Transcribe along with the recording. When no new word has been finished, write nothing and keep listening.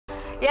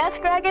Yes,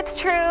 Greg, it's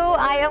true.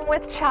 I am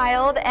with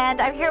child,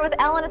 and I'm here with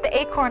Ellen at the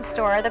Acorn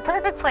Store, the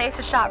perfect place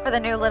to shop for the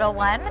new little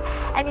one.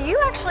 And you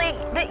actually,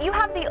 you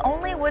have the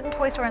only wooden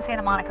toy store in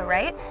Santa Monica,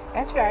 right?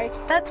 That's right.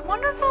 That's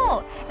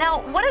wonderful.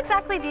 Now, what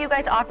exactly do you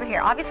guys offer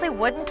here? Obviously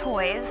wooden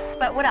toys,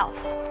 but what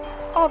else?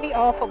 Oh, we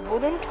offer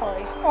wooden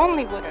toys,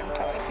 only wooden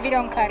toys. We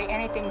don't carry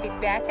anything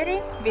with battery.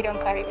 We don't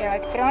carry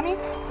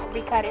electronics.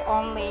 We carry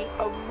only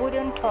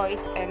wooden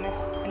toys and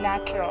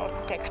natural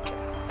texture.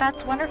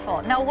 That's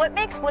wonderful. Now, what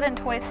makes wooden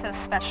toys so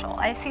special?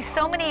 I see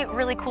so many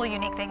really cool,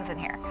 unique things in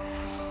here.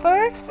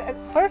 First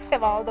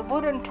of all, the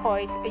wooden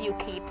toys, you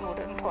keep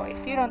wooden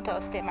toys. You don't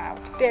toss them out.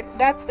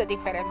 That's the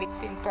difference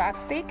between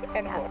plastic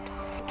and wood.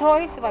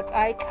 Toys, what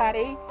I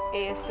carry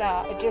is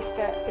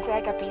it's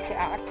like a piece of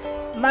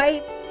art.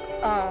 My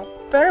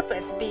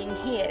purpose being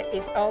here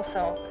is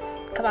also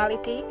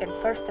quality, and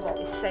first of all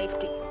is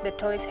safety. The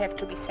toys have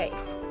to be safe.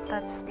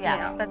 That's,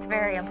 yes, that's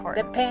very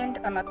important. The paint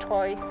on the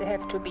toys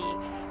have to be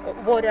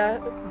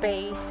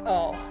water-based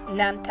or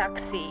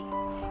non-toxic.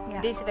 Yeah.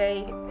 This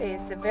way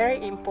is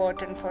very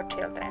important for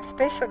children,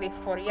 especially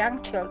for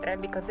young children,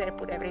 because they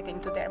put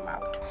everything to their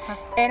mouth.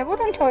 And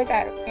wooden toys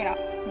are,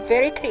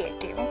 very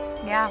creative.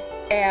 Yeah.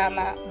 And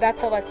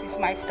that's what is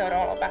my store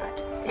all about.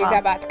 Wow. It's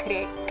about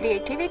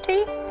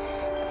creativity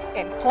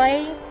and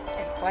play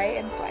and play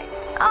and play.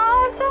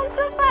 Oh, that sounds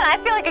so fun. I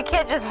feel like a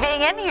kid just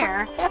being in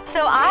here.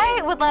 So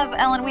I would love,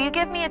 Ellen, will you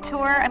give me a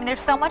tour? I mean,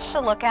 there's so much to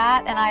look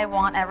at, and I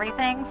want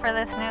everything for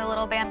this new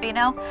little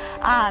Bambino.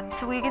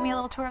 So will you give me a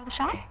little tour of the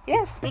shop?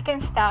 Yes, we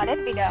can start it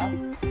with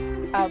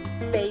a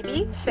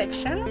baby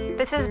section.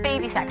 This is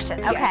baby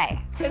section, okay.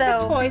 Yes. So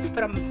the toys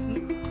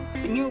from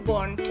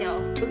newborn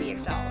till 2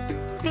 years old.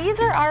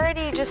 These are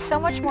already just so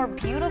much more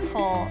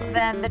beautiful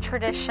than the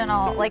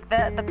traditional, like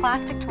the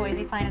plastic toys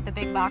you find at the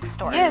big box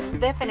stores. Yes,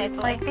 definitely.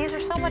 Like, these are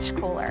so much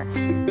cooler.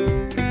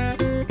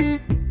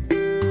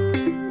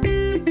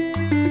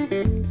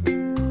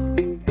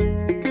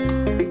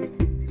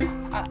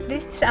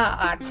 This is our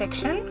art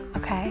section.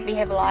 Okay. We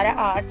have a lot of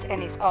arts,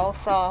 and it's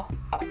also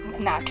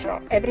natural.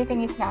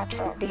 Everything is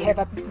natural. We have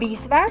a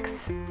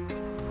beeswax.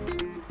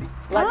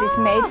 What is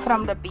made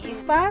from the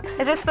beeswax.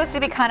 Is this supposed to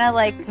be kind of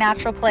like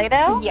natural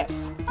Play-Doh?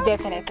 Yes,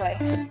 definitely.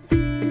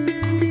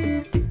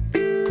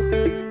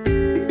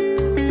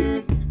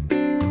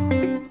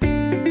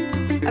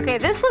 Okay,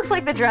 this looks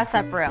like the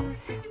dress-up room.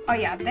 Oh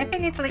yeah,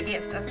 definitely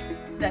is.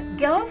 The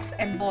girls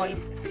and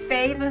boys'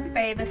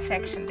 favorite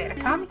section. They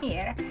come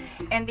here,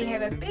 and we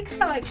have a big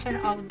selection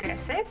of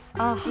dresses,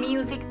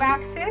 music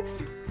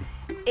boxes,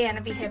 and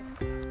we have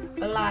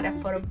a lot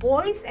of for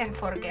boys and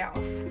for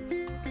girls.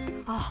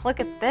 Oh, look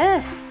at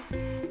this.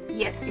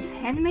 Yes, it's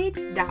handmade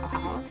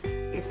dollhouse.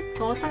 It's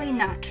totally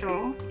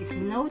natural. It's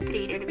not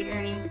treated with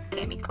any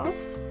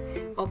chemicals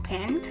or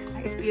paint.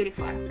 It's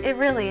beautiful. It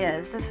really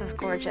is. This is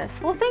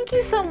gorgeous. Well, thank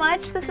you so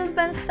much. This has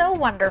been so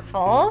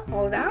wonderful.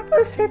 Hold on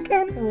for a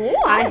second.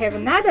 What? I have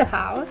another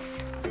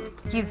house.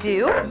 You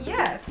do?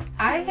 Yes,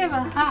 I have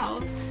a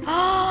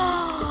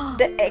house.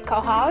 The eco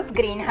house,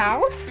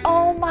 greenhouse.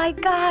 Oh my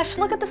gosh,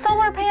 look at the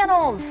solar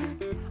panels.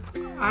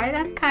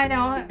 I kind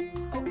of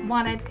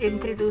wanted to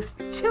introduce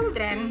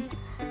children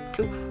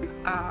to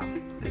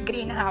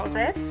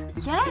greenhouses.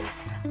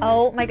 Yes.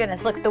 Oh my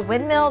goodness, look, the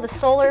windmill, the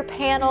solar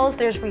panels,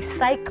 there's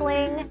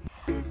recycling.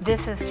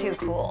 This is too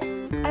cool.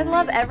 I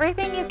love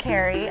everything you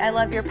carry. I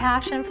love your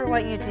passion for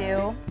what you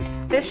do.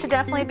 This should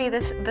definitely be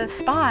the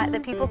spot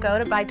that people go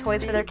to buy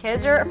toys for their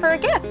kids or for a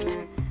gift.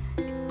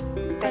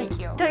 Thank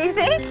you. Don't you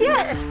think?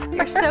 Yes.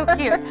 You're so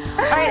cute. All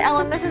right,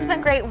 Ellen, this has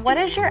been great. What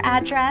is your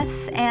address?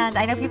 And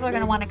I know people are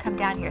going to want to come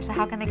down here, so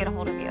how can they get a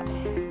hold of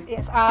you?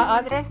 Yes, our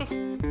address is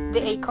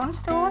the Acorn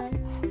Store,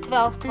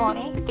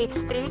 1220 5th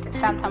Street,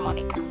 Santa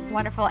Monica.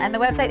 Wonderful. And the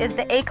website is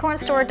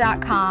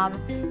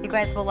theacornstore.com. You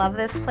guys will love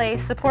this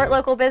place. Support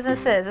local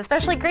businesses,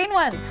 especially green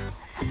ones.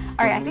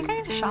 All right, I think I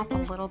need to shop a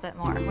little bit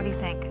more. What do you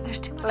think? There's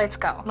too much. Let's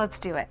go. Let's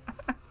do it.